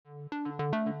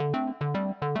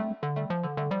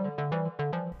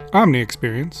Omni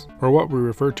experience, or what we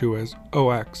refer to as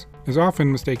OX, is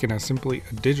often mistaken as simply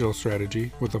a digital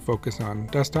strategy with a focus on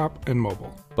desktop and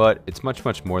mobile. But it's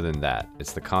much more than that.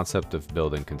 It's the concept of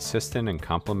building consistent and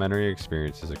complementary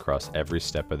experiences across every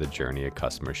step of the journey a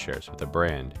customer shares with a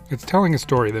brand. It's telling a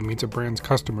story that meets a brand's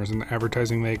customers in the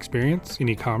advertising they experience in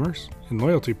e-commerce, in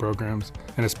loyalty programs,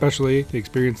 and especially the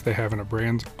experience they have in a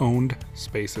brand's owned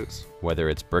spaces. Whether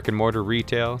it's brick and mortar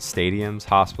retail, stadiums,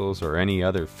 hospitals, or any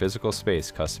other physical space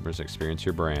customers experience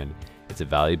your brand, it's a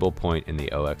valuable point in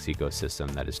the OX ecosystem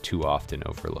that is too often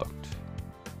overlooked.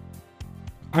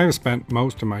 I have spent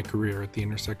most of my career at the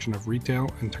intersection of retail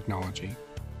and technology,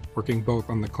 working both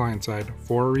on the client side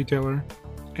for a retailer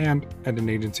and at an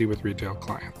agency with retail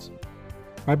clients.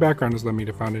 My background has led me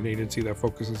to found an agency that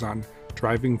focuses on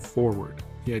driving forward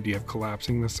the idea of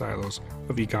collapsing the silos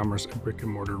of e-commerce and brick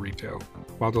and mortar retail,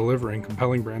 while delivering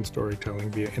compelling brand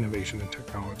storytelling via innovation and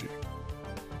technology.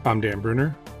 I'm Dan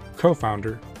Bruner,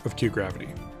 co-founder of Q-Gravity.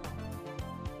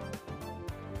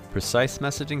 Precise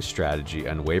messaging strategy,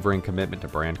 unwavering commitment to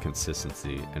brand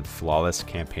consistency, and flawless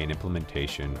campaign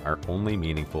implementation are only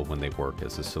meaningful when they work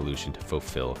as a solution to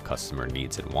fulfill customer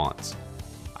needs and wants.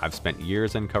 I've spent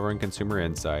years uncovering consumer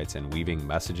insights and weaving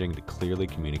messaging to clearly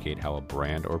communicate how a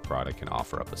brand or product can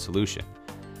offer up a solution.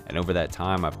 And over that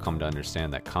time, I've come to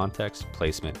understand that context,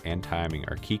 placement, and timing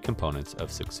are key components of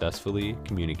successfully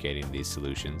communicating these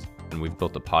solutions, and we've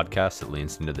built a podcast that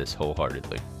leans into this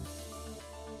wholeheartedly.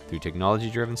 Through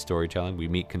technology-driven storytelling, we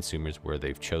meet consumers where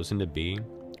they've chosen to be,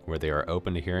 where they are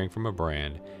open to hearing from a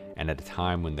brand, and at a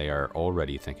time when they are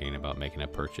already thinking about making a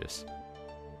purchase.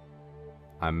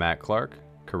 I'm Matt Clark,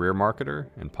 career marketer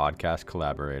and podcast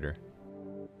collaborator.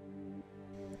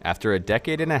 After a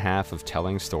decade and a half of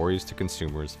telling stories to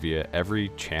consumers via every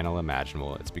channel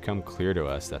imaginable, it's become clear to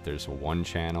us that there's one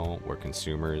channel where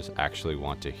consumers actually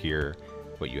want to hear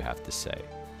what you have to say.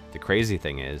 The crazy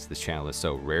thing is, this channel is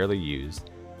so rarely used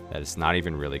that it's not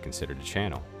even really considered a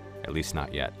channel, at least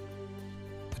not yet.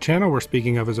 The channel we're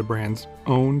speaking of is a brand's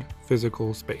owned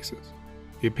physical spaces.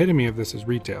 The epitome of this is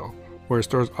retail, where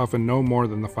stores often no more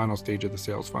than the final stage of the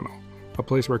sales funnel, a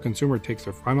place where a consumer takes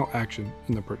their final action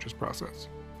in the purchase process.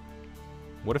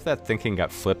 What if that thinking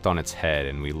got flipped on its head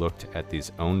and we looked at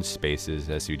these owned spaces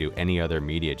as we do any other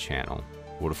media channel?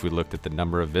 What if we looked at the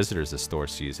number of visitors a store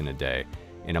sees in a day,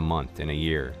 in a month, in a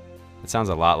year? It sounds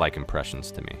a lot like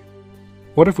impressions to me.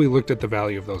 What if we looked at the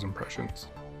value of those impressions?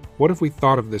 What if we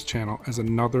thought of this channel as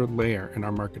another layer in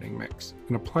our marketing mix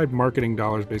and applied marketing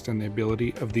dollars based on the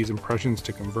ability of these impressions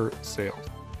to convert sales?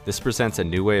 This presents a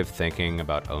new way of thinking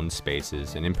about owned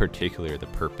spaces, and in particular the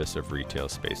purpose of retail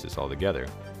spaces altogether.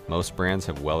 Most brands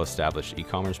have well-established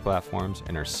e-commerce platforms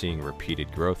and are seeing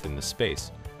repeated growth in the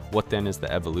space. What then is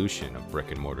the evolution of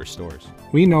brick and mortar stores?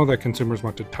 We know that consumers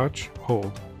want to touch,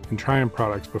 hold, and try on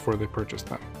products before they purchase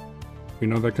them. We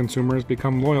know that consumers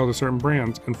become loyal to certain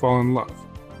brands and fall in love.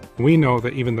 We know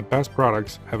that even the best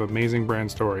products have amazing brand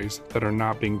stories that are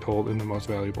not being told in the most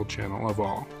valuable channel of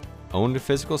all. Owned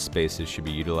physical spaces should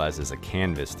be utilized as a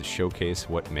canvas to showcase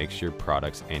what makes your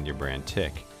products and your brand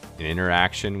tick. An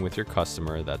interaction with your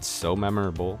customer that's so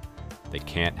memorable, they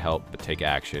can't help but take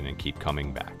action and keep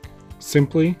coming back.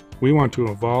 Simply, we want to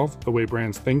evolve the way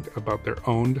brands think about their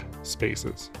owned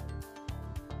spaces.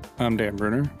 I'm Dan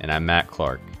Bruner. And I'm Matt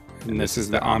Clark. And this is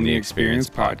the Omni Experience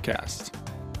Podcast.